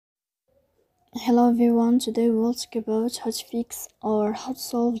Hello everyone, today we will talk about how to fix or how to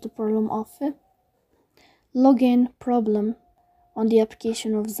solve the problem of login problem on the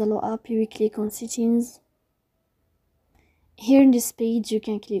application of Zalo app. You will click on settings. Here in this page you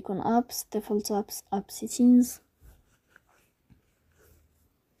can click on apps, default apps, app settings.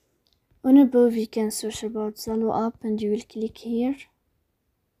 On above you can search about Zalo app and you will click here.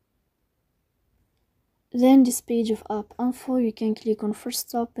 Then this page of app info, you can click on first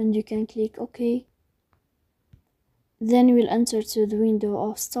stop and you can click OK. Then you will enter to the window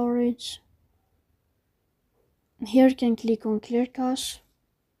of storage. Here you can click on clear cache.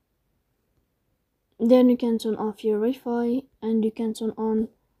 Then you can turn off your Wi-Fi and you can turn on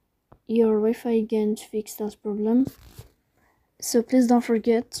your Wi-Fi again to fix that problem. So please don't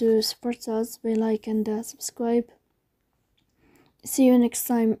forget to support us by like and subscribe. See you next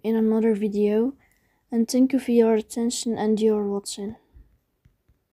time in another video, and thank you for your attention and your watching.